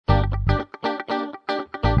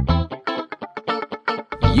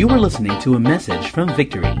You are listening to a message from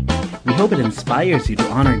Victory. We hope it inspires you to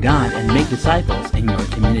honor God and make disciples in your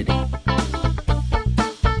community.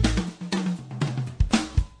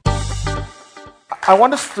 I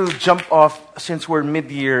want us to jump off since we're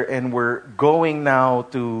mid-year and we're going now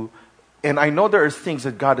to, and I know there are things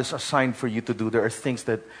that God has assigned for you to do. There are things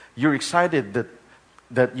that you're excited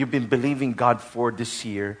that you've been believing God for this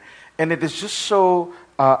year. And it is just so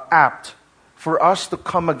apt for us to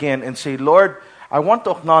come again and say, Lord, I want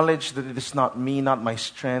to acknowledge that it is not me, not my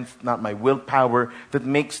strength, not my willpower that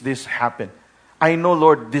makes this happen. I know,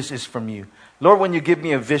 Lord, this is from you. Lord, when you give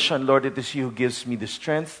me a vision, Lord, it is you who gives me the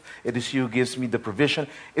strength. It is you who gives me the provision.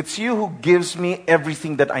 It's you who gives me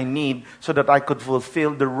everything that I need so that I could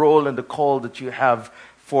fulfill the role and the call that you have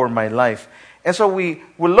for my life. And so we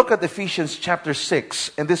will look at Ephesians chapter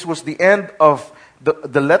 6. And this was the end of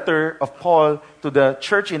the letter of Paul to the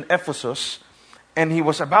church in Ephesus. And he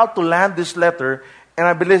was about to land this letter. And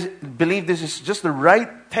I believe this is just the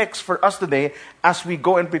right text for us today as we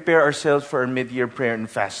go and prepare ourselves for our mid-year prayer and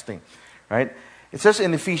fasting. Right? It says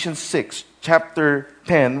in Ephesians 6, chapter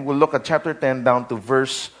 10, we'll look at chapter 10 down to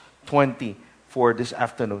verse 20 for this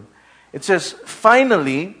afternoon. It says,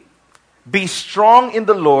 finally, be strong in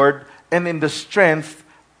the Lord and in the strength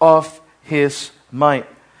of His might.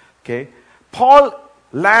 Okay? Paul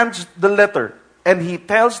lands the letter and he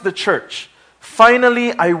tells the church,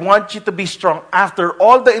 finally, I want you to be strong. After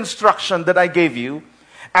all the instruction that I gave you,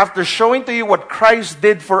 after showing to you what Christ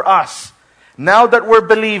did for us, now that we're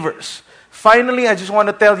believers, finally, I just want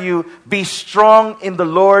to tell you, be strong in the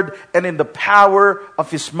Lord and in the power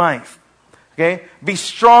of His might. Okay? Be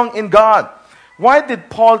strong in God. Why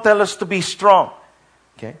did Paul tell us to be strong?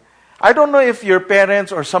 Okay? I don't know if your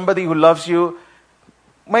parents or somebody who loves you,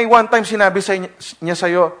 may one time sinabi niya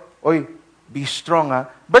sa'yo, oy, be strong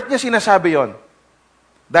ha. Ba't niya sinasabi yon?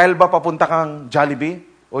 Dahil ba papunta kang Jollibee?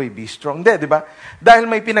 Oy, be strong. Hindi, di ba? Dahil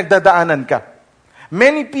may pinagdadaanan ka.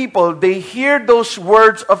 Many people, they hear those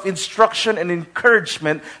words of instruction and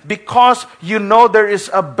encouragement because you know there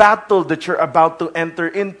is a battle that you're about to enter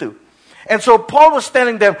into. And so Paul was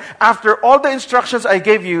telling them, after all the instructions I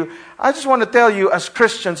gave you, I just want to tell you as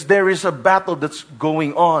Christians, there is a battle that's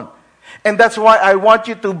going on. And that's why I want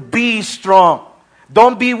you to be strong.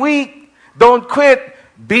 Don't be weak. Don't quit.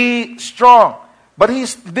 Be strong. But he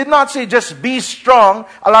did not say just be strong.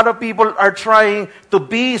 A lot of people are trying to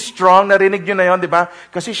be strong. Narinig nyo na yun, di ba?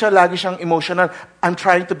 Kasi siya lagi siyang emotional. I'm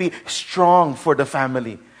trying to be strong for the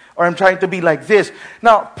family. Or I'm trying to be like this.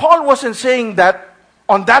 Now, Paul wasn't saying that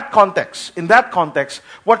on that context. In that context,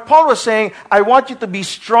 what Paul was saying, I want you to be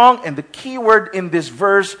strong. And the key word in this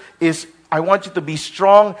verse is, I want you to be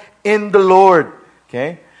strong in the Lord.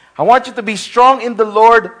 Okay? I want you to be strong in the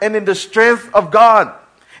Lord and in the strength of God.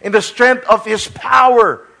 In the strength of His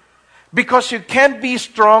power. Because you can't be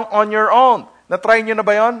strong on your own. Na-try nyo na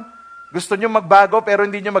ba yun? Gusto nyo magbago pero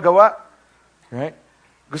hindi nyo magawa? Right?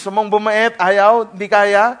 Gusto mong bumait, ayaw, hindi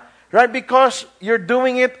kaya? Right? Because you're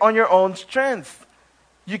doing it on your own strength.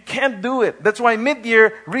 You can't do it. That's why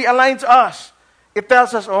mid-year realigns us. It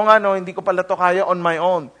tells us, oh nga no, hindi ko pala to kaya on my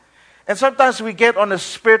own. And sometimes we get on a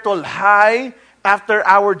spiritual high after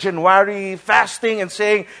our January fasting and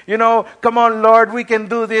saying, you know, come on Lord, we can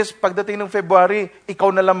do this. Pagdating ng February, ikaw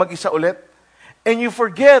na lang mag-isa ulit. And you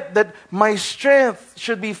forget that my strength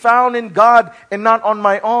should be found in God and not on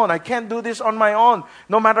my own. I can't do this on my own.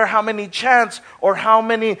 No matter how many chants or how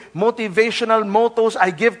many motivational mottos I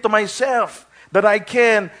give to myself that I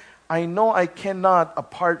can, I know I cannot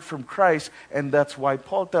apart from Christ. And that's why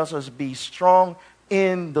Paul tells us, be strong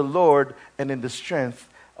in the Lord and in the strength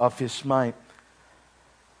of His might.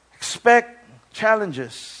 Expect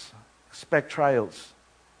challenges. Expect trials.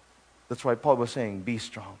 That's why Paul was saying, be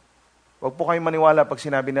strong. Huwag po kayong maniwala pag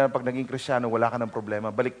sinabi na pag naging Kristiyano, wala ka ng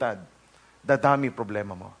problema. Baliktad. Dadami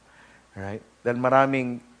problema mo. Right? Dahil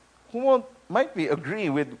maraming who might be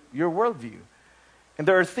agree with your worldview. And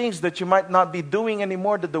there are things that you might not be doing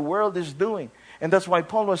anymore that the world is doing. And that's why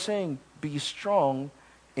Paul was saying, be strong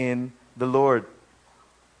in the Lord.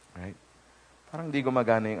 Right? Parang di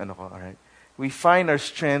gumagana yung ano ko. Alright? We find our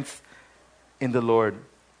strength in the Lord.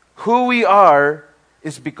 Who we are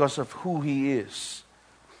is because of who He is.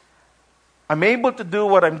 I'm able to do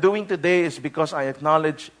what I'm doing today is because I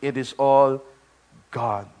acknowledge it is all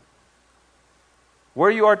God.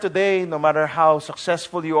 Where you are today, no matter how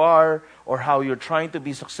successful you are or how you're trying to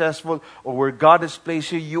be successful or where God has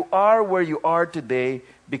placed you, you are where you are today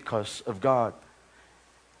because of God.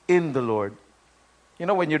 In the Lord. You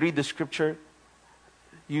know, when you read the scripture,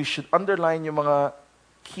 you should underline yung mga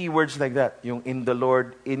key words like that. Yung in the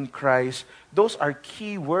Lord, in Christ. Those are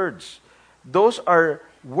key words. Those are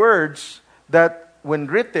words that when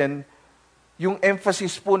written, yung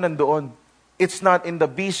emphasis po nandoon. It's not in the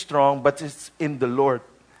be strong, but it's in the Lord.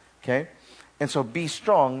 Okay? And so be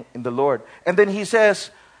strong in the Lord. And then he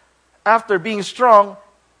says, after being strong,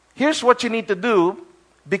 here's what you need to do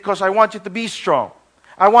because I want you to be strong.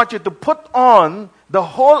 I want you to put on the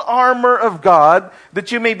whole armor of God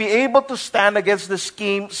that you may be able to stand against the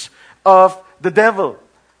schemes of the devil.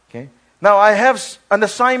 Okay? Now, I have an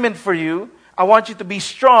assignment for you. I want you to be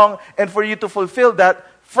strong, and for you to fulfill that,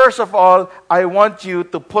 first of all, I want you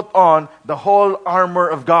to put on the whole armor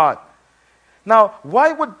of God. Now,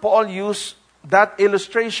 why would Paul use that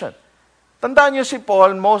illustration? Tandaan niyo si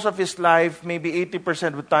Paul, most of his life, maybe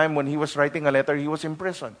 80% of the time when he was writing a letter, he was in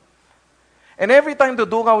prison. And every time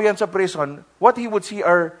dudungaw yan sa prison, what he would see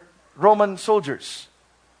are Roman soldiers.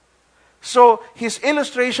 So, his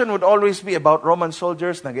illustration would always be about Roman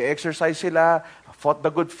soldiers, nag-exercise sila, fought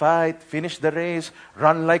the good fight, finished the race,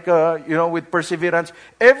 run like with perseverance.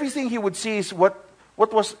 Everything he would see is what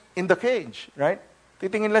was in the cage, right?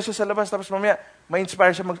 Titingin lang siya sa labas, tapos mamaya,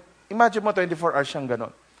 ma-inspire siya imagine mo 24 hours siyang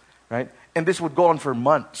ganon, right? And this would go on for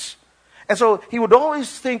months. And so, he would always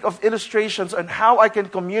think of illustrations on how I can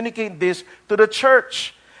communicate this to the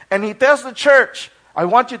church. And he tells the church, I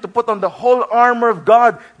want you to put on the whole armor of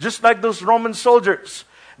God, just like those Roman soldiers,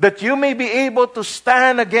 that you may be able to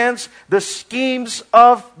stand against the schemes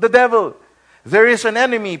of the devil. There is an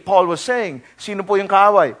enemy, Paul was saying. Sino po yung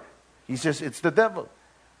kaaway? He says, it's the devil.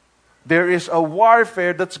 There is a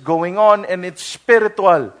warfare that's going on and it's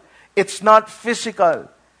spiritual. It's not physical.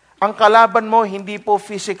 Ang kalaban mo, hindi po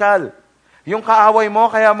physical. Yung kaaway mo,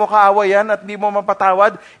 kaya mo kaaway yan at hindi mo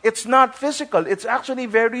mapatawad, it's not physical. It's actually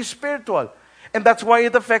very spiritual. And that's why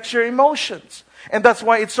it affects your emotions. And that's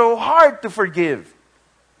why it's so hard to forgive.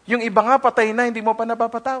 Yung iba nga patay na, hindi mo pa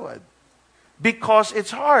napapatawad. Because it's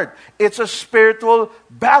hard. It's a spiritual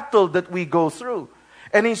battle that we go through.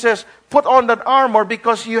 And he says, put on that armor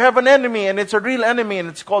because you have an enemy and it's a real enemy and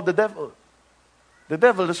it's called the devil. The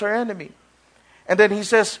devil is our enemy. And then he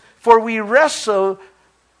says, for we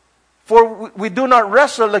do not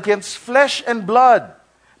wrestle against flesh and blood,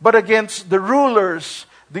 but against the rulers,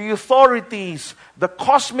 the authorities, the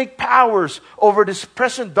cosmic powers over this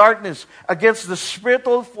present darkness, against the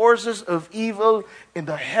spiritual forces of evil in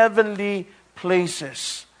the heavenly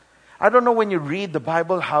places. I don't know when you read the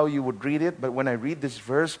Bible how you would read it, but when I read this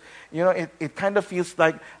verse, it kind of feels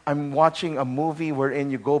like I'm watching a movie wherein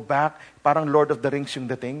you go back, parang Lord of the Rings yung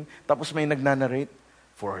dating, tapos may nagnanarrate,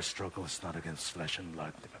 for our struggle is not against flesh and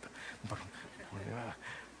blood.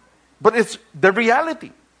 But it's the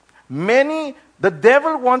reality. The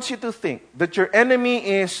devil wants you to think that your enemy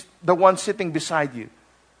is the one sitting beside you.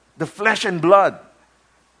 The flesh and blood.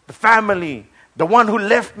 The family. The one who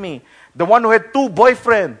left me. The one who had 2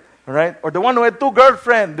 boyfriends. Right? Or the one who had 2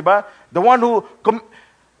 girlfriends. Diba? The one who...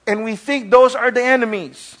 and we think those are the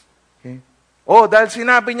enemies. Okay? Oh, dahil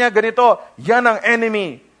sinabi niya ganito, yan ang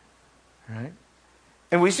enemy. Right?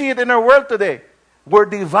 And we see it in our world today. We're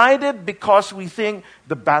divided because we think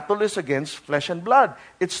the battle is against flesh and blood.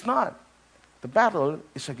 It's not. The battle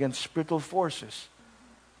is against spiritual forces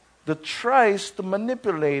that tries to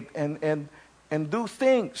manipulate and do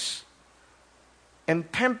things and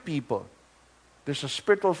tempt people. There's a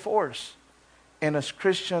spiritual force. And as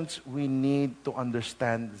Christians, we need to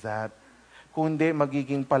understand that. Kung hindi,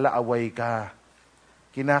 magiging palaaway ka.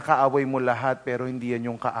 Kinakaaway mo lahat, pero hindi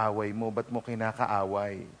yan yung kaaway mo. Ba't mo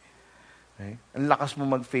kinakaaway? Okay? Ang lakas mo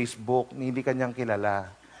mag-Facebook, hindi ka niyang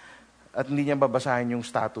kilala. At hindi niya babasahin yung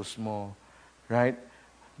status mo. Right?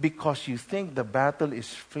 Because you think the battle is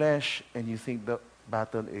flesh and you think the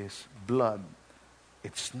battle is blood.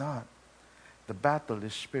 It's not. The battle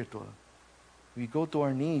is spiritual. We go to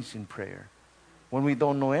our knees in prayer. When we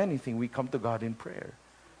don't know anything, we come to God in prayer.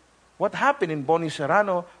 What happened in Boni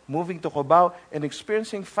Serrano, moving to Cubao and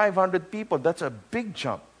experiencing 500 people, that's a big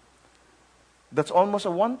jump. That's almost a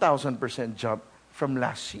 1,000% jump from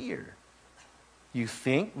last year. You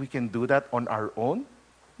think we can do that on our own?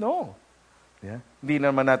 No. Yeah? Hindi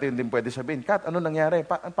naman natin din pwede sabihin, Kat, ano nangyari?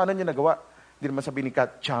 Paano niya nagawa? Hindi naman sabihin ni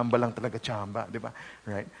Kat, chamba lang talaga, chamba. Di ba?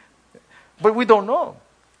 Right? But we don't know.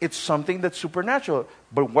 It's something that's supernatural.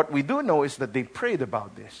 But what we do know is that they prayed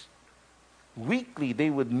about this. Weekly, they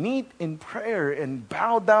would meet in prayer and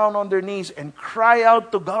bow down on their knees and cry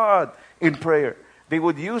out to God in prayer. They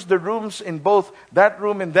would use the rooms in both that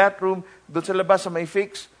room and that room, doon sa labas sa may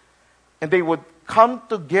fix, and they would come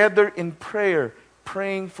together in prayer,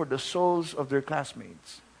 praying for the souls of their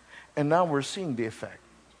classmates. And now we're seeing the effect.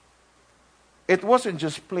 It wasn't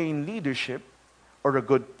just plain leadership or a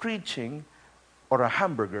good preaching or a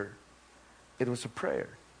hamburger. It was a prayer.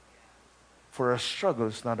 For our struggle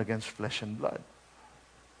is not against flesh and blood.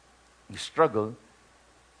 You struggle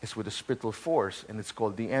is with a spiritual force, and it's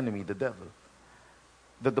called the enemy, the devil.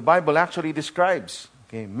 That the Bible actually describes,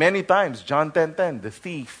 okay, many times, John 10:10, the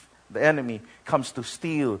thief, the enemy, comes to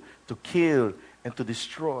steal, to kill, and to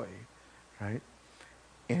destroy. Right?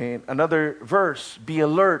 In another verse, be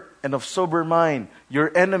alert and of sober mind.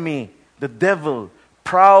 Your enemy, the devil,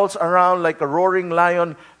 prowls around like a roaring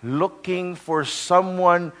lion looking for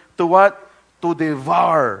someone to what? To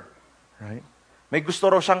devour. Right? May gusto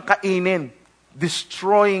raw siyang kainin.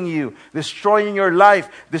 Destroying you. Destroying your life.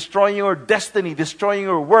 Destroying your destiny. Destroying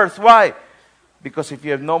your worth. Why? Because if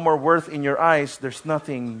you have no more worth in your eyes, there's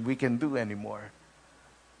nothing we can do anymore.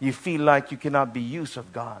 You feel like you cannot be used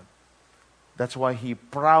of God. That's why he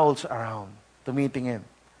prowls around, tumitingin.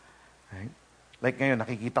 Right? Like ngayon,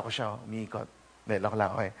 nakikita ko siya, umiikot. Hindi, lako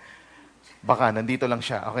lang, okay. Baka nandito lang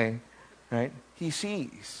siya, okay? Right? He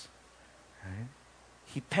sees. Right?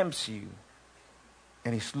 He tempts you.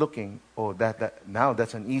 And he's looking, oh, now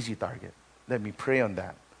that's an easy target. Let me pray on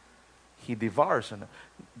that. He devours.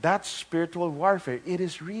 That's spiritual warfare. It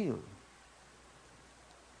is real.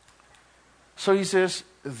 So he says,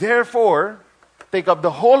 therefore, take up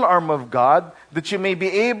the whole armor of God, that you may be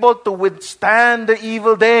able to withstand the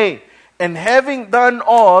evil day. And having done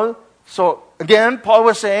all, so again, Paul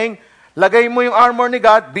was saying, lagay mo yung armor ni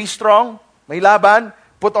God, be strong, may laban,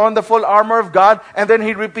 put on the full armor of God, and then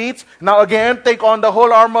he repeats, now again, take on the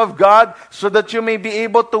whole armor of God, so that you may be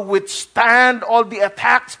able to withstand all the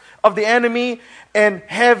attacks of the enemy, and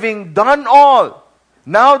having done all,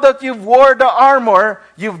 now that you've wore the armor,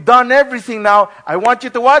 you've done everything now, I want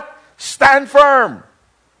you to what? Stand firm.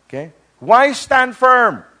 Okay? Why stand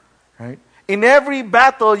firm? Right? In every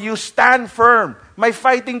battle, you stand firm. May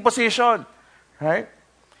fighting position. Right?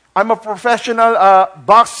 I'm a professional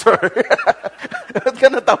boxer. Ba't ka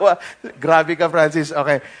natawa? Grabe ka, Francis.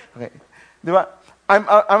 Okay. Di ba?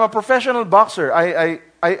 I'm a professional boxer.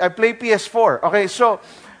 I play PS4. Okay, so,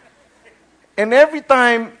 and every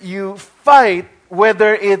time you fight,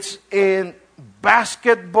 whether it's in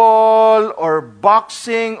basketball or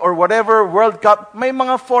boxing or whatever, World Cup, may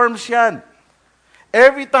mga forms yan.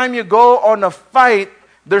 Every time you go on a fight,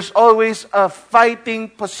 there's always a fighting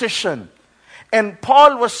position. And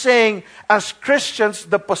Paul was saying, as Christians,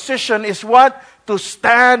 the position is what? To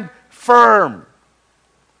stand firm.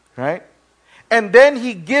 Right? And then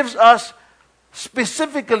he gives us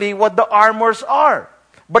specifically what the armors are.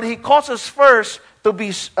 But he calls us first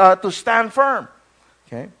to stand firm.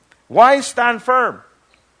 Okay? Why stand firm?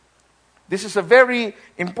 This is a very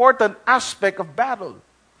important aspect of battle.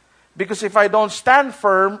 Because if I don't stand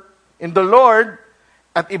firm in the Lord,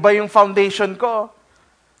 at iba yung foundation ko,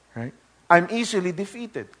 right? I'm easily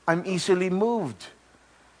defeated. I'm easily moved.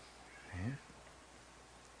 Okay?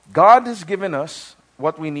 God has given us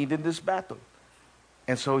what we need in this battle.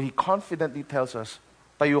 And so He confidently tells us,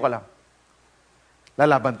 tayo ka lang.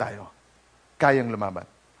 Lalaban tayo. Kayang lumaban.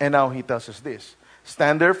 And now He tells us this,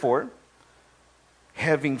 stand therefore,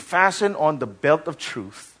 having fastened on the belt of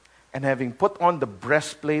truth, and having put on the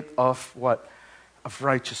breastplate of what? Of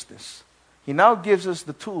righteousness. He now gives us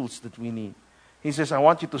the tools that we need. He says, I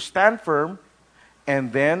want you to stand firm,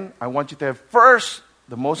 and then I want you to have first,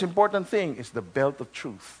 the most important thing is the belt of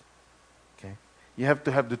truth. Okay? You have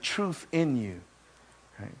to have the truth in you.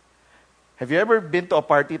 Right? Have you ever been to a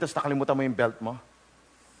party tapos nakalimutan mo yung belt mo?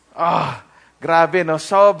 Grabe, no?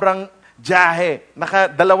 Sobrang jahe.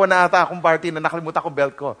 Dalawa na ata akong party na nakalimutan ko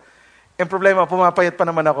belt ko. Ang problema, pumapayat pa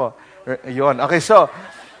naman ako. Ayun. Okay, so,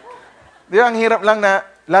 di ba, ang hirap lang na,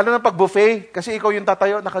 lalo na pag buffet, kasi ikaw yung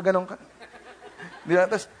tatayo, nakaganon ka. Di ba?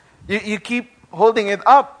 Tapos, you keep holding it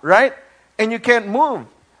up, right? And you can't move.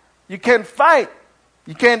 You can't fight.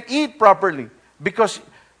 You can't eat properly. Because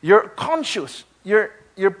you're conscious.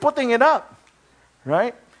 You're putting it up.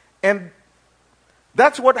 Right? And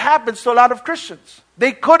that's what happens to a lot of Christians.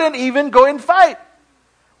 They couldn't even go and fight.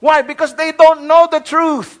 Why? Because they don't know the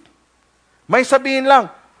truth. May sabihin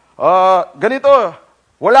lang, ganito,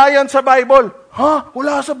 wala yan sa Bible.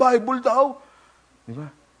 Wala sa Bible daw.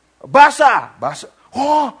 Diba? Basa.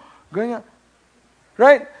 Ganyan.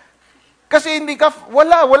 Right? Kasi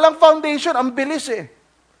walang foundation, ang bilis eh.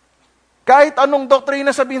 Kahit anong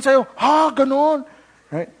doktrina sabihin sa'yo, ganon.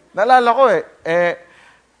 Right? Naalala ko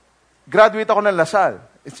graduate ako ng Lasal.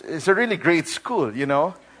 It's a really great school, you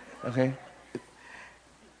know. Okay?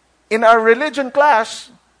 In our religion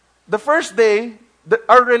class, the first day,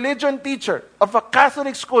 our religion teacher of a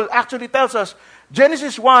Catholic school actually tells us,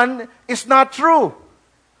 Genesis 1 is not true.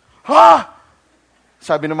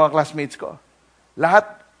 Sabi ng mga classmates ko.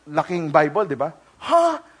 Lahat laking Bible, di ba?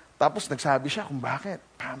 Tapos nagsabi siya kung bakit.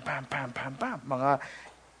 Pam. Mga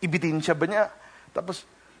ebidensya ba niya? Tapos,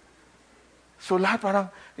 So lahat parang,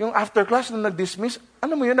 yung after class nung nag-dismiss,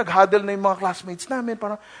 alam mo yun, nag-huddle na yung mga classmates namin.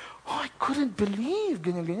 Parang, I couldn't believe.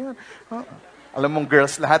 Ganyan. Alam mong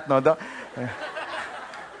girls lahat, no?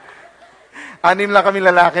 Anim lang kami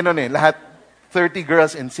lalaki nun eh. Lahat 30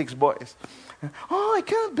 girls and 6 boys. I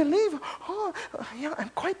can't believe. Yeah,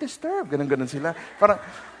 I'm quite disturbed. Ganon sila. Parang,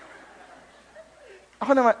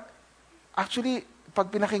 ako naman, actually,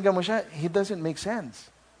 pag pinakinggan mo siya, he doesn't make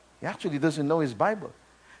sense. He actually doesn't know his Bible.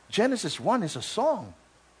 Genesis 1 is a song.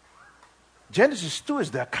 Genesis 2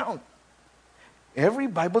 is the account. Every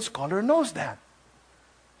Bible scholar knows that.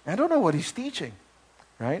 I don't know what he's teaching.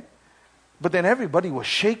 Right? But then everybody was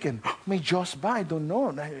shaken. May Diyos ba? I don't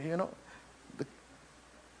know. You know,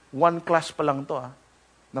 one class pa lang to,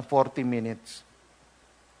 na 40 minutes.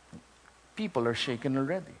 People are shaken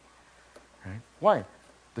already. Right? Why?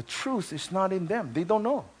 The truth is not in them. They don't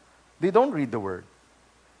know. They don't read the Word.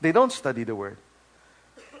 They don't study the Word.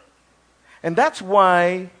 And that's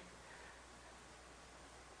why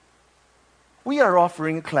we are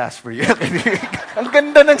offering a class for you. Ang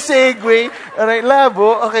ganda ng segue. Alright,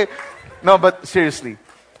 labo. Okay. No, but seriously.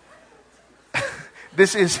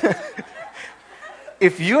 This is...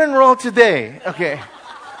 If you enroll today, okay.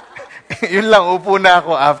 Yun lang, upo na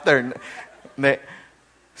ako after.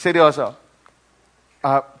 Seryoso.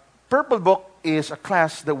 Purple Book is a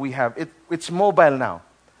class that we have. It's mobile now.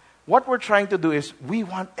 What we're trying to do is, we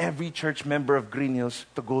want every church member of Green Hills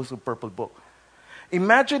to go through Purple Book.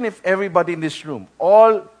 Imagine if everybody in this room,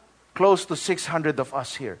 all close to 600 of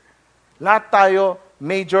us here, lahat tayo,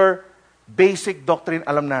 major, basic doctrine,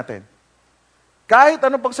 alam natin. Kahit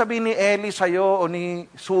ano pang sabihin ni Eli sa'yo, o ni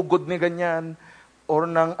sugod ni ganyan, or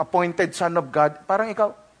ng appointed son of God, parang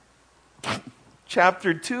ikaw,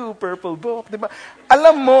 chapter 2, Purple Book, di ba?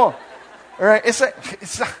 Alam mo, right? It's a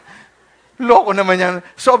loko naman yan.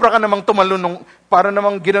 Sobra ka namang tumalun para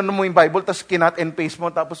namang ginano mo yung Bible, tapos kinat and paste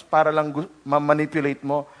mo, tapos para lang ma-manipulate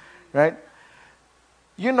mo. Right?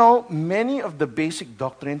 You know, many of the basic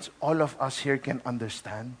doctrines, all of us here can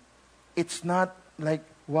understand. It's not like,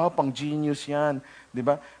 wow, pang genius yan.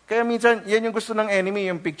 Diba? Kaya minsan, yan yung gusto ng enemy,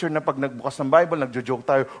 yung picture na pag nagbukas ng Bible, nagjo-joke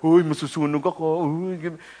tayo, uy, masusunog ako.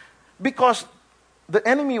 Uy. Because the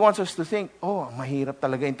enemy wants us to think, mahirap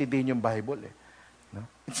talaga intindihin yung Bible. Eh. No?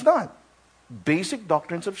 It's not. Basic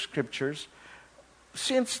doctrines of scriptures,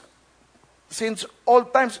 since all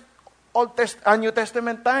times, New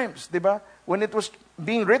Testament times, diba? When it was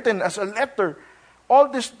being written as a letter,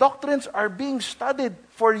 all these doctrines are being studied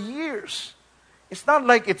for years. It's not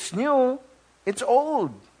like it's new, it's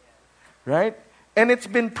old, right? And it's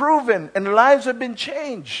been proven, and lives have been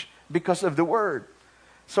changed because of the Word.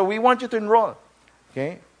 So we want you to enroll,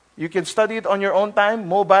 okay? You can study it on your own time,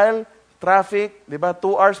 mobile, traffic, di ba?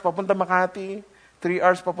 2 hours papunta Makati, 3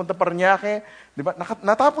 hours papunta Parañaque, di ba?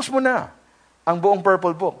 Natapos mo na ang buong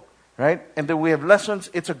Purple Book, right? And then we have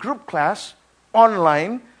lessons. It's a group class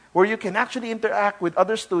online where you can actually interact with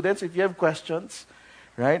other students if you have questions,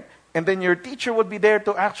 right? And then your teacher would be there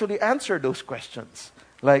to actually answer those questions,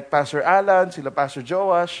 like Pastor Alan, sila Pastor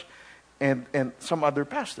Joash, and some other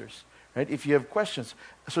pastors, right? If you have questions.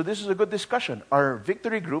 So this is a good discussion. Our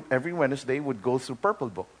victory group every Wednesday would go through Purple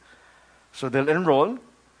Book. So they'll enroll,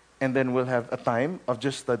 and then we'll have a time of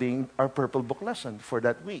just studying our Purple Book lesson for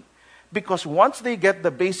that week. Because once they get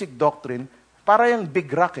the basic doctrine, para yung big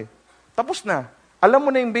rock eh. Tapos na. Alam mo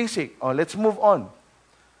na yung basic. Let's move on.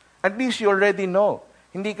 At least you already know.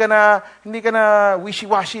 Hindi ka na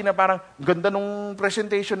wishy-washy na parang, ganda nung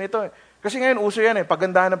presentation ito eh. Kasi ngayon, uso yan eh,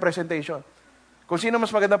 pagandahan ng presentation. Kung sino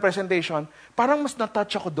mas magandang presentation, parang mas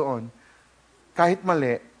na-touch ako doon. Kahit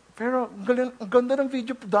mali, pero ang ganda ng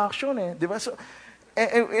video production eh. Di ba? So,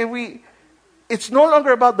 it's no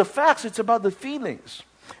longer about the facts, it's about the feelings.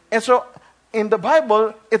 And so, in the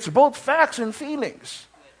Bible, it's both facts and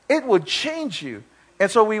feelings. It would change you. And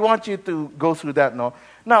so we want you to go through that, no?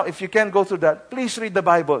 Now, if you can't go through that, please read the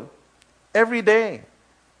Bible. Every day.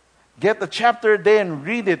 Get a chapter a day and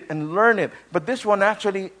read it and learn it. But this one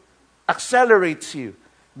actually accelerates you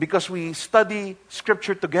because we study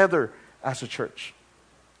Scripture together as a church.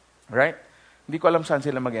 Right? Hindi ko alam saan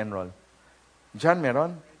sila mag-enroll. Diyan,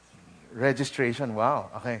 meron? Registration. Wow.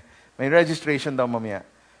 Okay. May registration daw mamaya.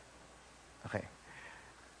 Okay.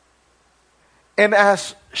 And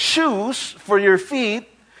as shoes for your feet,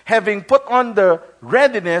 having put on the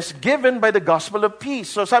readiness given by the gospel of peace.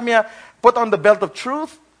 So sabi niya, put on the belt of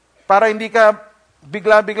truth para hindi ka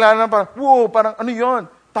bigla-bigla na parang, parang ano yon?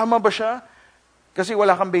 Tama ba siya? Kasi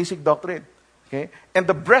wala kang basic doctrine. Okay? And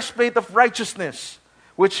the breastplate of righteousness,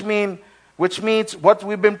 which means what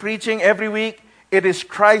we've been preaching every week. It is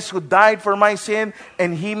Christ who died for my sin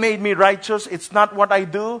and He made me righteous. It's not what I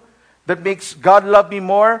do that makes God love me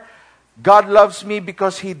more? God loves me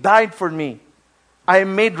because He died for me. I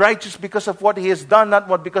am made righteous because of what He has done,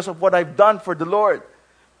 not because of what I've done for the Lord.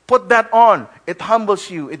 Put that on. It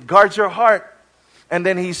humbles you. It guards your heart. And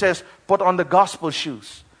then He says, put on the gospel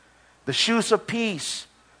shoes. The shoes of peace.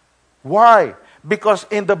 Why? Because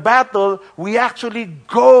in the battle, we actually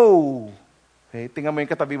go. Okay? Tingnan mo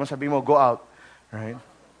yung katabi mo, sabi mo, go out. Right?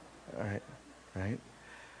 Alright. Right?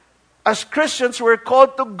 As Christians, we're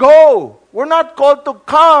called to go. We're not called to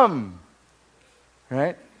come.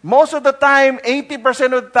 Right? Most of the time,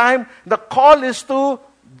 80% of the time, the call is to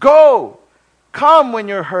go. Come when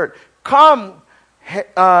you're hurt. Come,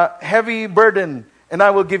 heavy burden, and I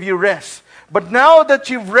will give you rest. But now that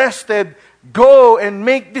you've rested, go and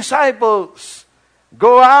make disciples.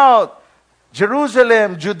 Go out.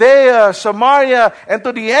 Jerusalem, Judea, Samaria, and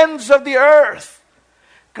to the ends of the earth.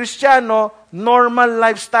 Kristiyano, normal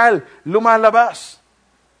lifestyle, lumalabas.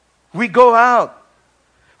 We go out.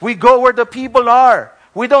 We go where the people are.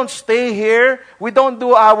 We don't stay here. We don't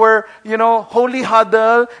do our, holy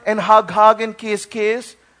huddle and hug and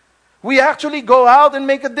kiss. We actually go out and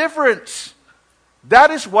make a difference.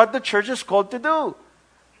 That is what the church is called to do.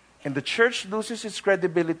 And the church loses its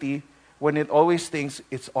credibility when it always thinks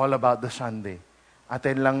it's all about the Sunday.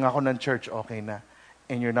 Attend lang ako ng church, okay na.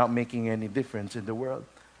 And you're not making any difference in the world.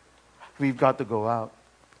 We've got to go out.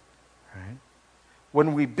 Right?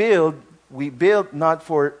 When we build not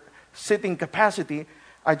for sitting capacity.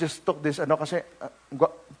 I just took this, kasi,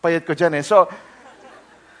 payat ko dyan eh. So,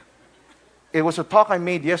 it was a talk I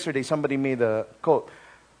made yesterday. Somebody made a quote.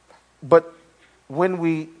 But when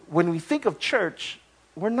we think of church,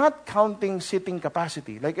 we're not counting sitting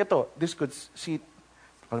capacity. Like ito, this could seat,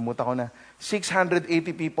 kalimutan ko na,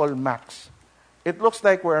 680 people max. It looks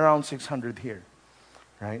like we're around 600 here.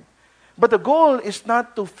 Right? But the goal is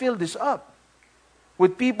not to fill this up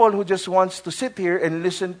with people who just wants to sit here and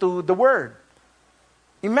listen to the word.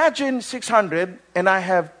 Imagine 600 and I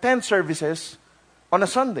have 10 services on a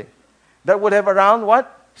Sunday. That would have around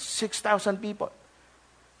what? 6,000 people.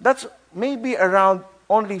 That's maybe around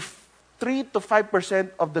only 3 to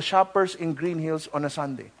 5% of the shoppers in Green Hills on a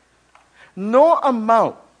Sunday. No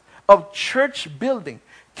amount of church building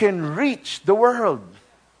can reach the world.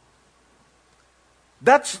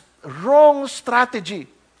 That's wrong strategy.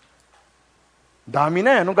 Dami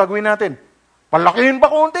na, anong gagawin natin? Palakihin pa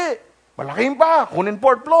konti. Palakihin pa. Kunin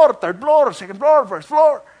 4th floor, 3rd floor, 2nd floor, 1st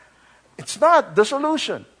floor. It's not the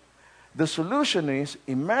solution. The solution is,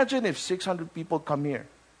 imagine if 600 people come here.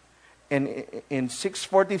 And in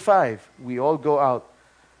 6:45, we all go out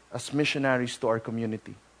as missionaries to our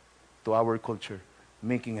community, to our culture,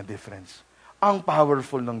 making a difference. Ang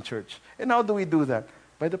powerful ng church. And how do we do that?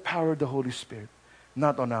 By the power of the Holy Spirit,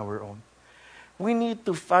 not on our own. We need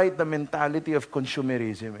to fight the mentality of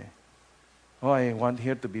consumerism. Oh, I want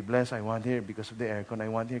here to be blessed. I want here because of the aircon. I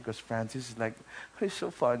want here because Francis is like, oh, he's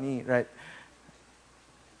so funny, right?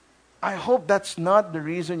 I hope that's not the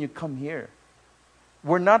reason you come here.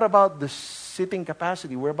 We're not about the sitting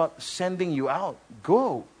capacity. We're about sending you out.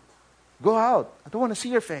 Go. Go out. I don't want to see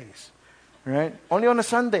your face. Right? Only on a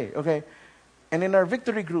Sunday, okay? And in our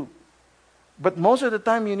victory group. But most of the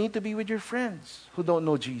time, you need to be with your friends who don't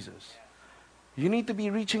know Jesus. You need to be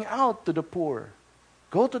reaching out to the poor.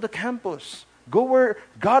 Go to the campus. Go where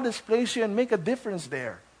God has placed you and make a difference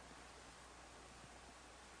there.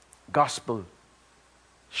 Gospel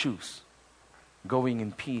shoes. Going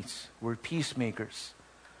in peace. We're peacemakers.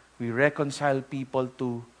 We reconcile people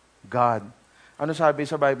to God. Ano sabi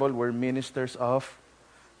sa Bible? We're ministers of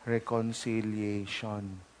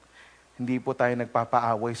reconciliation. Hindi po tayo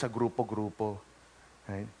nagpapaaway sa grupo-grupo.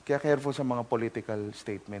 Right? Kaya careful sa mga political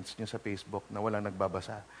statements nyo sa Facebook na walang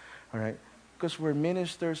nagbabasa. Alright? Because we're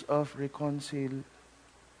ministers of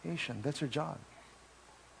reconciliation. That's our job.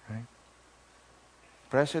 Right?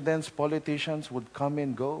 Presidents, politicians would come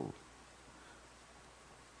and go.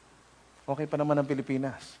 Okay pa naman ang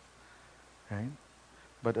Pilipinas. Right?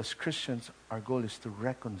 But as Christians, our goal is to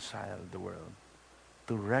reconcile the world.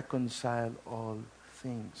 To reconcile all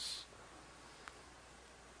things.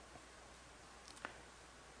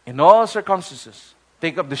 In all circumstances,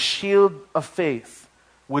 take up the shield of faith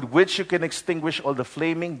with which you can extinguish all the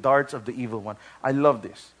flaming darts of the evil one. I love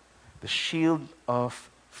this. The shield of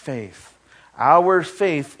faith. Our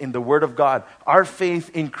faith in the Word of God, our faith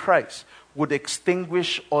in Christ, would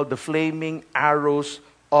extinguish all the flaming arrows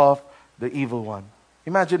of the evil one.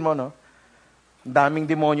 Imagine mo, no? Daming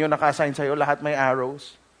demonyo naka-assign sa'yo, lahat may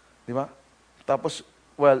arrows. Di ba? Tapos,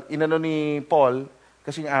 well, inano ni Paul,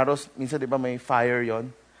 kasi yung arrows, minsan di ba may fire yon.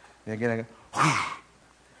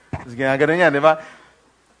 Tapos ginagano niya, di ba?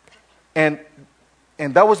 And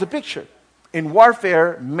And that was the picture. In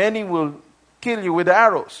warfare, many will kill you with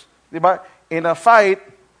arrows. Diba? In a fight,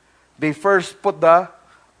 they first put the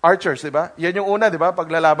archers, diba? Yan yung una, diba? Pag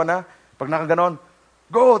lalaban na, pag nakaganon,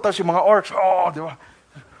 go! Tapos yung mga orcs, oh, diba?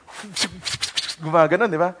 Gumaganon,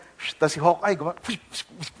 diba? Tapos si Hawkeye, diba?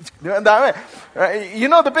 Ang dami. Right? You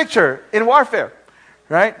know the picture in warfare.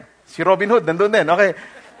 Right? Si Robin Hood, nandun din. Okay.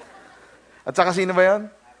 At saka sino ba yun?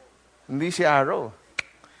 Hindi si Arrow.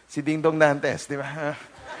 Si Ding Dong Dantes, di ba?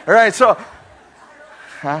 Alright, so,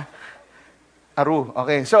 Aru.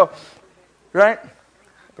 Okay, so, right?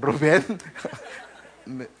 Ruben?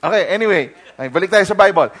 Okay, anyway. Okay, balik tayo sa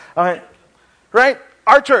Bible. Okay. Right?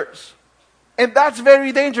 Archers. And that's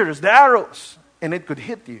very dangerous. The arrows. And it could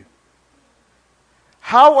hit you.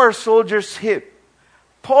 How are soldiers hit?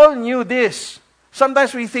 Paul knew this.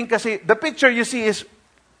 Sometimes we think kasi, the picture you see is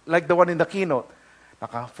like the one in the keynote.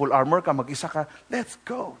 Naka full armor ka, mag-isa ka, let's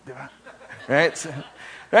go. Di ba? Right? So,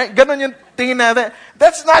 right? Ganon yung tingin natin.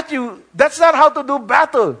 That's not you. That's not how to do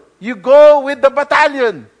battle. You go with the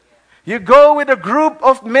battalion. You go with a group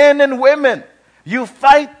of men and women. You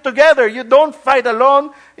fight together. You don't fight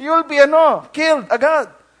alone. You'll be killed agad.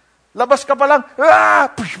 Labas ka pa lang,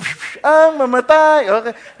 mamatay.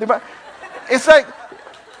 Okay. Di ba? It's like,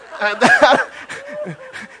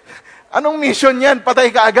 anong mission yan? Patay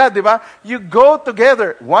ka agad, di ba? You go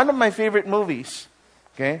together. One of my favorite movies,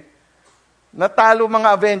 okay, natalo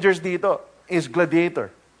mga Avengers dito, is Gladiator.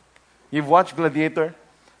 You've watched Gladiator?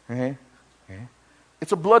 Okay. Okay.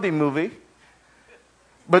 It's a bloody movie.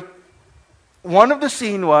 But one of the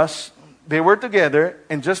scene was, they were together,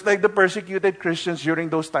 and just like the persecuted Christians during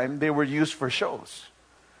those times, they were used for shows.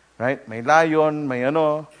 Right? May lion, may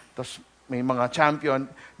tapos may mga champion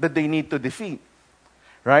that they need to defeat.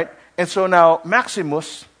 Right? And so now,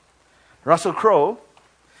 Maximus, Russell Crowe,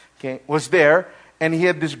 okay, was there, and he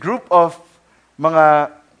had this group of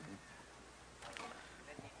mga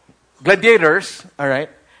gladiators, all right,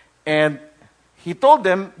 and he told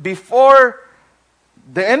them before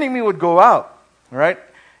the enemy would go out, all right,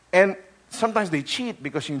 and sometimes they cheat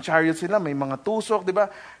because yung chariot sila, may mga tusok, di ba?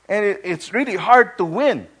 And it's really hard to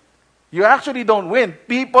win. You actually don't win.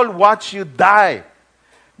 People watch you die.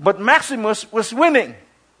 But Maximus was winning.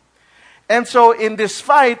 And so in this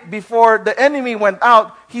fight, before the enemy went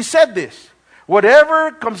out, he said this,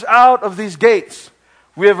 whatever comes out of these gates,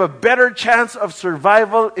 we have a better chance of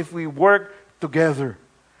survival if we work together.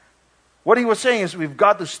 What he was saying is we've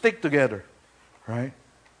got to stick together. Right?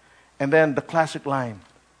 And then the classic line,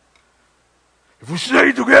 if we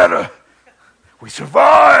stay together, we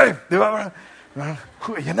survive. Di ba?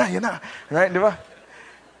 Yan na. Right? Di ba?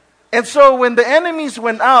 And so when the enemies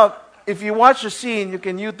went out, if you watch the scene, you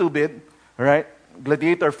can YouTube it, right?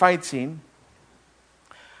 Gladiator fight scene.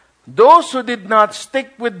 Those who did not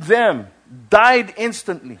stick with them died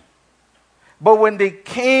instantly. But when they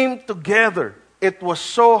came together, it was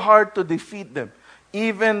so hard to defeat them.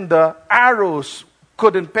 Even the arrows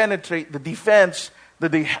couldn't penetrate the defense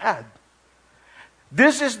that they had.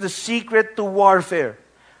 This is the secret to warfare.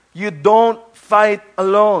 You don't fight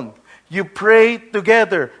alone. You pray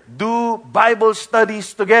together. Do Bible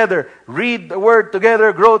studies together. Read the Word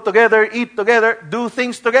together. Grow together. Eat together. Do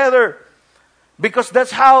things together. Because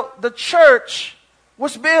that's how the church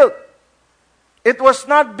was built. It was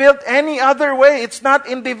not built any other way. It's not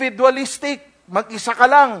individualistic. Mag-isa ka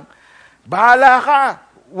lang. Bahala ka.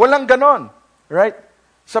 Walang ganon. Right?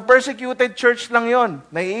 Sa persecuted church lang yon.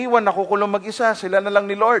 Naiiwan, nakukulong mag-isa. Sila na lang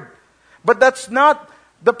ni Lord. But that's not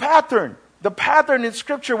the pattern. The pattern in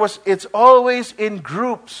Scripture was it's always in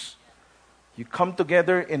groups. You come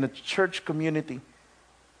together in a church community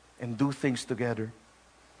and do things together.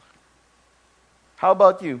 How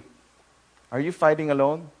about you? Are you fighting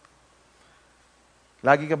alone?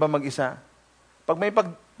 Lagi ka ba mag-isa? Pag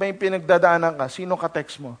may pinagdadaanan ka, sino ka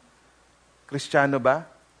text mo? Kristiyano ba?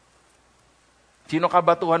 Sino ka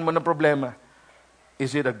batuhan mo ng problema?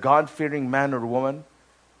 Is it a God-fearing man or woman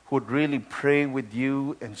who would really pray with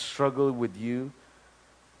you and struggle with you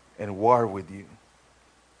and war with you?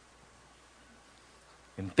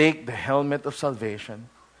 And take the helmet of salvation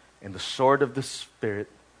and the sword of the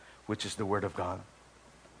Spirit, which is the Word of God.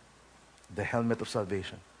 The helmet of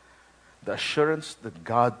salvation. The assurance that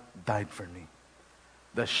God died for me.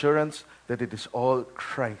 The assurance that it is all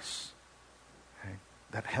Christ. Okay?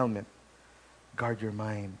 That helmet. Guard your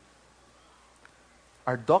mind.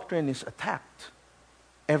 Our doctrine is attacked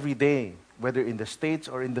every day, whether in the States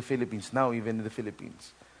or in the Philippines, now even in the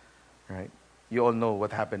Philippines. Right? You all know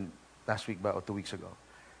what happened last week or 2 weeks ago.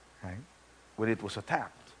 Right? When it was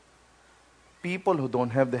attacked. People who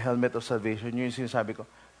don't have the helmet of salvation, yun yung sinasabi ko,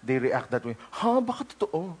 they react that way. Baka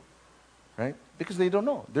totoo? right? Because they don't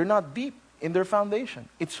know. They're not deep in their foundation.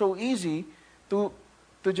 It's so easy to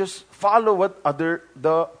just follow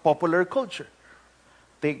the popular culture.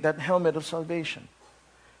 Take that helmet of salvation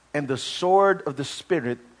and the sword of the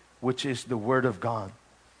Spirit, which is the Word of God.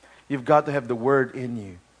 You've got to have the Word in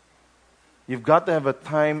you. You've got to have a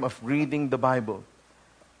time of reading the Bible,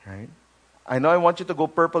 right? I know I want you to go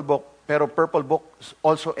purple book, pero purple book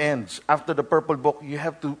also ends. After the purple book, you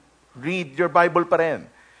have to read your Bible pa rin.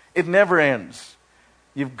 It never ends.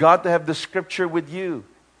 You've got to have the Scripture with you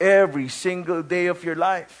every single day of your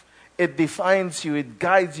life. It defines you, it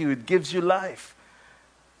guides you, it gives you life.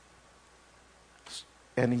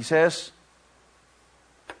 And he says,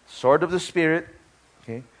 sword of the Spirit,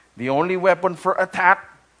 okay, the only weapon for attack.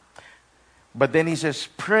 But then he says,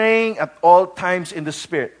 praying at all times in the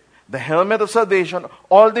Spirit. The helmet of salvation,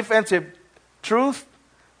 all defensive, truth,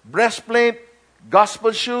 breastplate,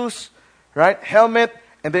 gospel shoes, right? Helmet.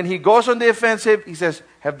 And then he goes on the offensive. He says,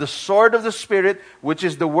 have the sword of the Spirit, which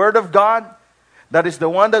is the Word of God. That is the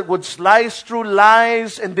one that would slice through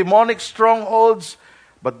lies and demonic strongholds.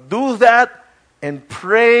 But do that and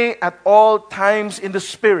pray at all times in the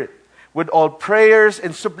Spirit, with all prayers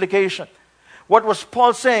and supplication. What was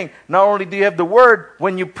Paul saying? Not only do you have the Word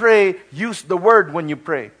when you pray, use the Word when you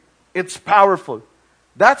pray. It's powerful.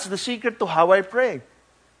 That's the secret to how I pray.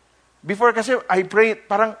 Before kasi I pray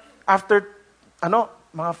parang after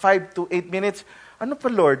mga 5 to 8 minutes. Ano pa,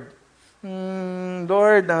 Lord?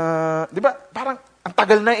 Lord, di ba? Parang ang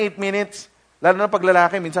tagal na 8 minutes. Lalo na pag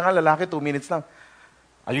lalaki. Minsan nga lalaki 2 minutes lang.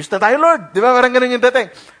 Ayos na tayo, Lord. Di ba? Parang ganun yung dating.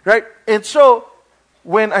 Right? And so,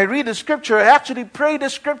 when I read the Scripture, I actually pray the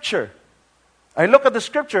Scripture. I look at the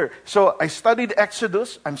Scripture. So, I studied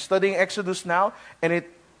Exodus. I'm studying Exodus now. And it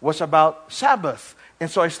was about Sabbath. And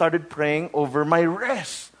so, I started praying over my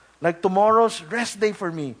rest. Like tomorrow's rest day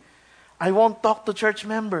for me. I won't talk to church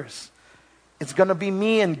members. It's going to be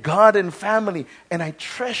me and God and family. And I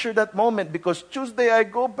treasure that moment because Tuesday I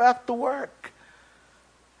go back to work.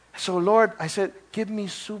 So Lord, I said, give me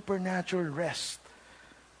supernatural rest.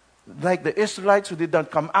 Like the Israelites who did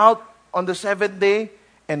not come out on the 7th day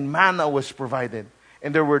and manna was provided.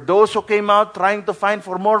 And there were those who came out trying to find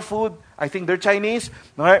for more food. I think they're Chinese.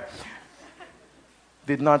 Right?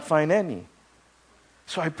 Did not find any.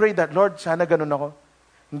 So I prayed that, Lord, sana ganun ako.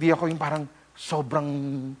 Hindi ako yung parang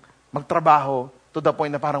sobrang magtrabaho to the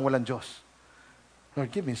point na parang walang Diyos.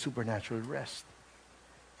 Lord, give me supernatural rest.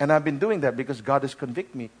 And I've been doing that because God has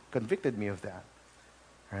convicted me of that.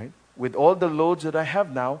 Right? With all the loads that I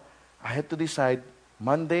have now, I had to decide,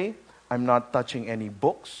 Monday, I'm not touching any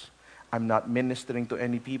books. I'm not ministering to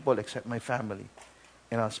any people except my family.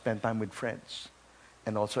 And I'll spend time with friends.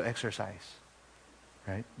 And also exercise.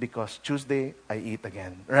 Right? Because Tuesday, I eat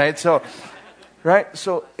again. Right? So, right?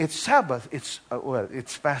 So, it's Sabbath.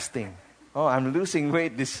 It's fasting. Oh, I'm losing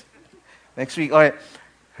weight this next week. Okay.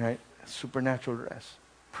 Right? Supernatural rest.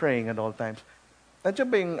 Praying at all times. Nandiyan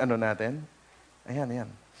ba yung natin? Ayan.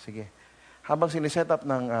 Sige. Habang siniset up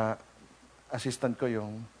ng assistant ko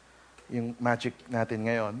yung magic natin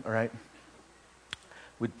ngayon, alright?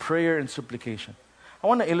 With prayer and supplication. I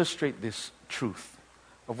want to illustrate this truth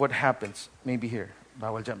of what happens. Maybe here.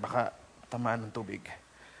 Bawal dyan. Baka tamaan ng tubig.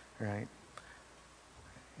 Right?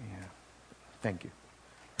 Yeah. Thank you.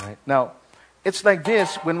 Right? Now, it's like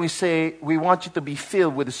this when we say we want you to be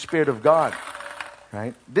filled with the Spirit of God.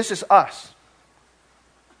 Right? This is us.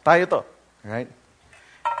 Tayo to. Right?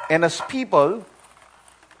 And as people,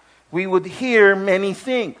 we would hear many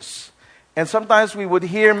things. And sometimes we would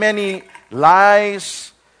hear many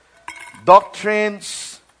lies,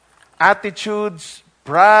 doctrines, attitudes,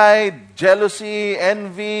 pride, jealousy,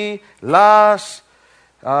 envy, lust,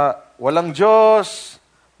 walang Diyos,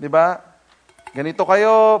 di ba? Ganito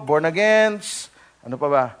kayo, born again, ano pa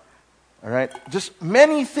ba? Alright? Just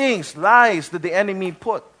many things, lies that the enemy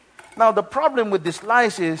put. Now, the problem with these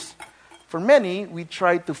lies is, for many, we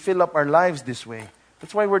try to fill up our lives this way.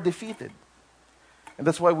 That's why we're defeated. And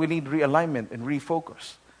that's why we need realignment and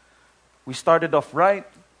refocus. We started off right,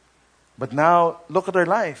 but now look at our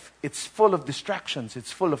life. It's full of distractions.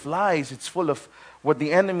 It's full of lies. It's full of what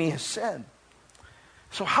the enemy has said.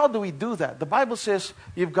 So how do we do that? The Bible says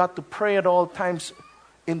you've got to pray at all times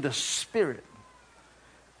in the Spirit.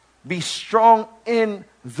 Be strong in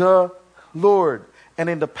the Lord and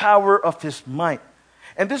in the power of His might.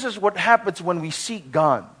 And this is what happens when we seek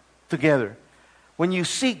God together. When you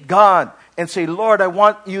seek God and say, Lord, I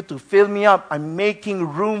want you to fill me up. I'm making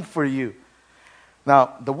room for you.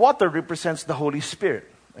 Now, the water represents the Holy Spirit,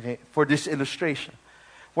 okay, for this illustration.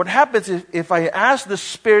 What happens if I ask the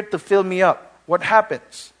Spirit to fill me up? What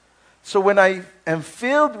happens? So when I am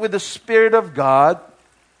filled with the Spirit of God,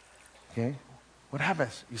 Okay? What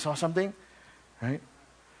happens? You saw something? Right?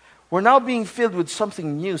 We're now being filled with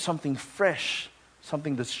something new, something fresh,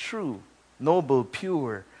 something that's true, noble,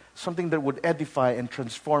 pure, something that would edify and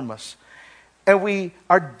transform us. And we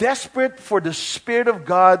are desperate for the Spirit of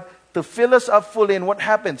God to fill us up fully. And what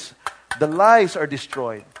happens? The lies are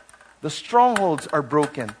destroyed. The strongholds are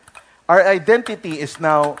broken. Our identity is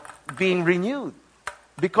now being renewed.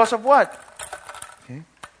 Because of what? Okay?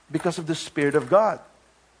 Because of the Spirit of God.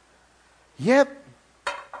 Yet,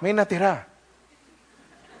 may natira.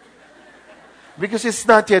 Because it's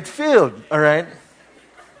not yet filled, all right?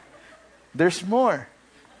 There's more.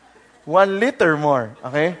 1 liter more,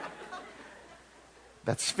 okay?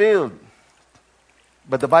 That's filled.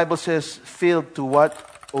 But the Bible says, filled to what?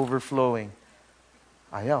 Overflowing.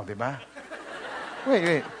 Ayaw, di ba?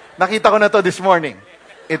 Wait. Nakita ko na to this morning.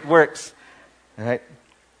 It works. All right?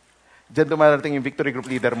 Diyan dumarating yung victory group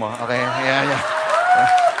leader mo. Okay? Ayan.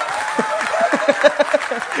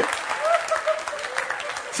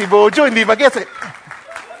 Si Bojo, hindi mag-gets.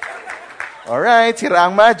 Alright, sira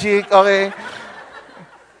ang magic. Okay.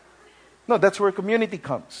 No, that's where community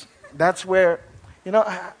comes. That's where,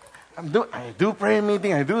 I do prayer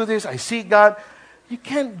meeting, I do this, I see God. You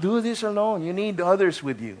can't do this alone. You need others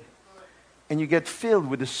with you. And you get filled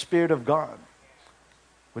with the Spirit of God.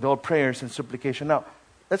 With all prayers and supplication. Now,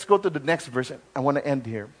 let's go to the next verse. I want to end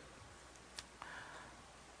here.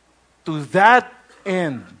 To that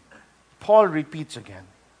end, Paul repeats again.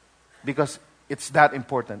 Because it's that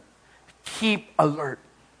important. Keep alert.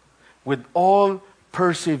 With all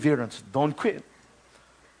perseverance. Don't quit.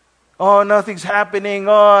 Oh, nothing's happening.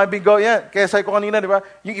 Oh, I've been going. Yeah, kaya sabi ko kanina, di ba?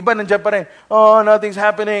 Yung iba nandiyan pa rin. Oh, nothing's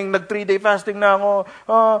happening. Nag-3-day fasting na ako.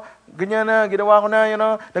 Oh, ganyan na. Ginawa ko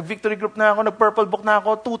na, Nag-victory group na ako. Nag-purple book na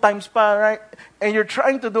ako. 2 times pa, right? And you're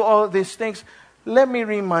trying to do all these things. Let me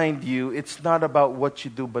remind you, it's not about what you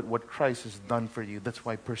do, but what Christ has done for you. That's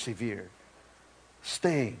why persevere.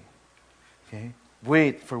 Stay. Okay?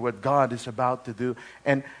 Wait for what God is about to do.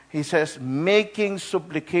 And he says, making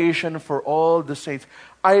supplication for all the saints.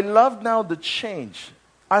 I love now the change.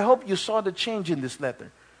 I hope you saw the change in this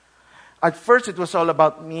letter. At first, it was all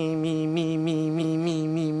about me.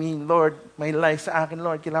 Lord, may life sa akin,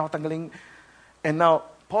 Lord. Kailangan ko tanggalin. And now,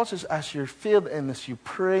 Paul says, as you're filled and as you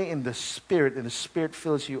pray in the Spirit, and the Spirit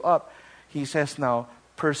fills you up, he says now,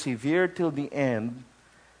 persevere till the end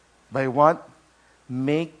by what?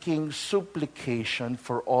 Making supplication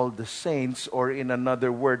for all the saints, or in another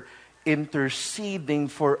word, interceding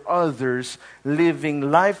for others, living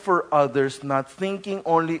life for others, not thinking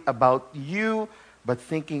only about you, but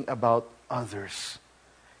thinking about others.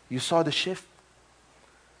 You saw the shift?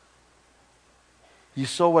 You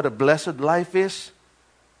saw what a blessed life is?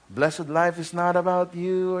 Blessed life is not about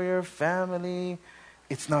you or your family.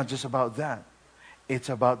 It's not just about that. It's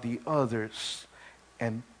about the others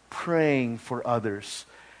and praying for others.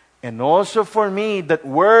 And also for me, that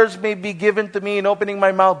words may be given to me in opening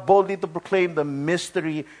my mouth boldly to proclaim the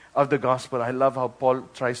mystery of the gospel. I love how Paul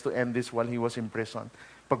tries to end this while he was in prison.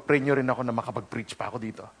 Pag-pray nyo rin ako na makapag-preach pa ako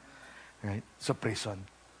dito. Right? Sa prison.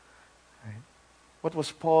 Right? What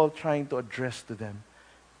was Paul trying to address to them?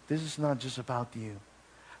 This is not just about you.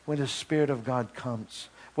 When the Spirit of God comes,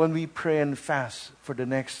 when we pray and fast for the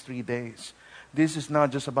next 3 days, this is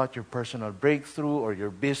not just about your personal breakthrough or your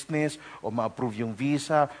business or ma-approve yung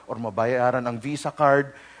visa or mabayaran ang visa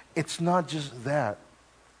card. It's not just that.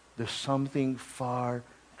 There's something far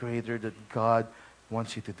greater that God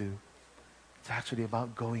wants you to do. It's actually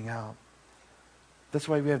about going out. That's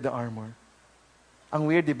why we have the armor. Ang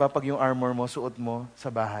weird, di ba, pag yung armor mo, suot mo sa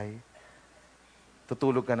bahay,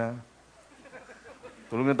 tutulog ka na.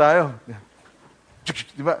 Tulog na tayo.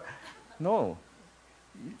 Di ba? No.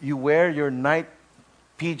 You wear your night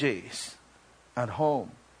PJs at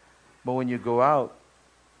home. But when you go out,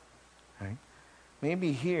 right?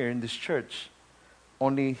 Maybe here in this church,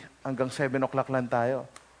 only hanggang 7 o'clock lang tayo.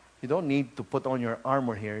 You don't need to put on your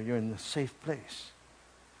armor here. You're in a safe place.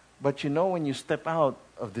 But you know, when you step out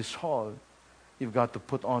of this hall, you've got to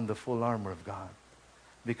put on the full armor of God.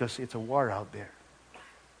 Because it's a war out there.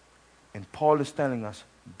 And Paul is telling us,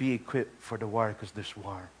 be equipped for the war because there's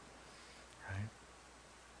war. Right?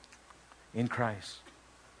 In Christ.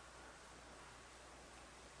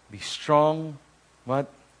 Be strong,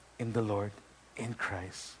 what? In the Lord, in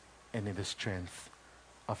Christ, and in the strength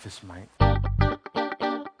of His might.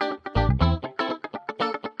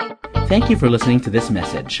 Thank you for listening to this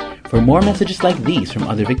message. For more messages like these from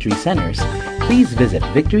other Victory Centers, please visit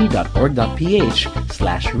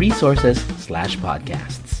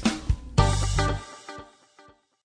victory.org.ph/resources/podcasts.